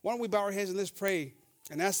 hermanos. Why don't we bow our heads and let's pray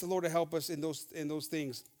and ask the Lord to help us in those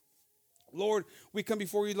things. Lord, we come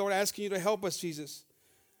before you, Lord, asking you to help us, Jesus,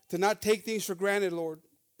 to not take things for granted, Lord.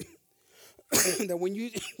 That when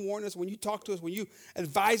you warn us, when you talk to us, when you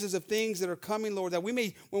advise us of things that are coming, Lord, that we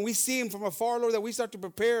may, when we see them from afar, Lord, that we start to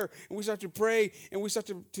prepare and we start to pray and we start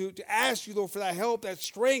to ask you, Lord, for that help, that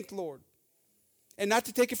strength, Lord. And not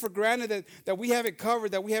to take it for granted that we have it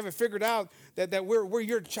covered, that we have it figured out, that we're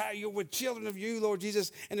your child, we're children of you, Lord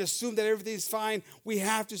Jesus, and assume that everything's fine. We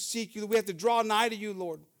have to seek you. We have to draw nigh to you,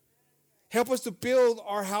 Lord. Help us to build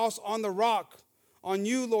our house on the rock, on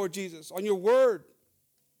you, Lord Jesus, on your word.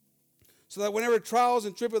 So that whenever trials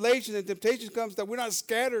and tribulations and temptations comes, that we're not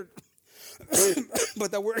scattered, but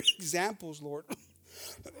that we're examples, Lord.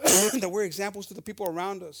 That we're examples to the people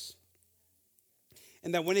around us.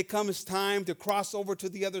 And that when it comes time to cross over to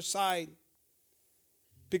the other side,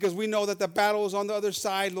 because we know that the battle is on the other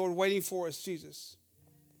side, Lord, waiting for us, Jesus.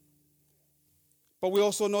 But we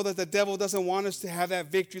also know that the devil doesn't want us to have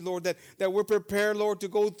that victory, Lord, that we're prepared, Lord, to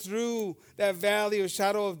go through that valley of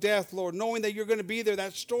shadow of death, Lord, knowing that you're going to be there.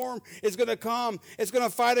 That storm is going to come. It's going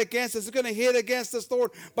to fight against us. It's going to hit against us,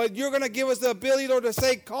 Lord. But you're going to give us the ability, Lord, to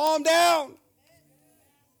say, calm down.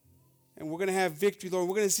 And we're going to have victory, Lord.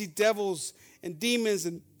 We're going to see devils and demons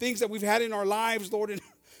and things that we've had in our lives, Lord,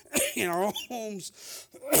 in our homes,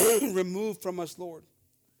 removed from us, Lord.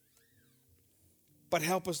 But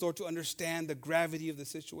help us, Lord, to understand the gravity of the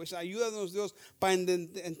situation. Ayúdanos, Dios, para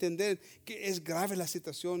entender que es grave la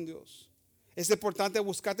situación, Dios. Es importante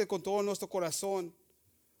buscarte con todo nuestro corazón.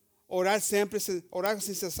 Orar siempre, orar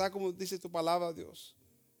sin cesar, como dice tu palabra, Dios.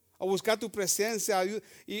 A buscar tu presencia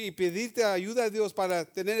y pedirte ayuda, Dios, para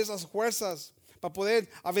tener esas fuerzas, para poder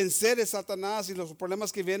vencer a Satanás y los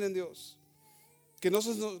problemas que vienen, Dios. Que no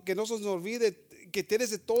se nos olvide que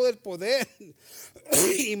tienes de todo el poder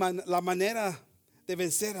y la manera de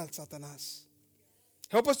vencer a Satanás.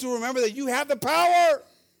 Help us to remember that you have the power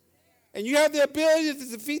and you have the ability to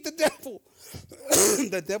defeat the devil.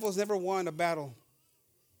 The devil's never won a battle.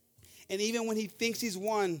 And even when he thinks he's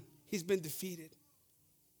won, he's been defeated.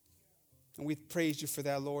 And we praise you for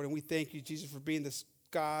that, Lord. And we thank you, Jesus, for being this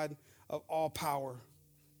God of all power,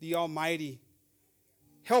 the Almighty.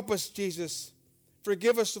 Help us, Jesus.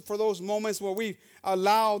 Forgive us for those moments where we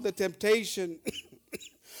allow the temptation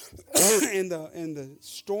and the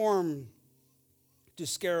storm to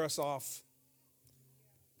scare us off.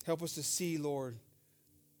 Help us to see, Lord,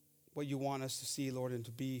 what you want us to see, Lord, and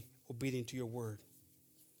to be obedient to your word.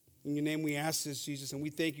 In your name we ask this, Jesus, and we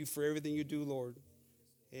thank you for everything you do, Lord.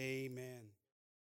 Amen.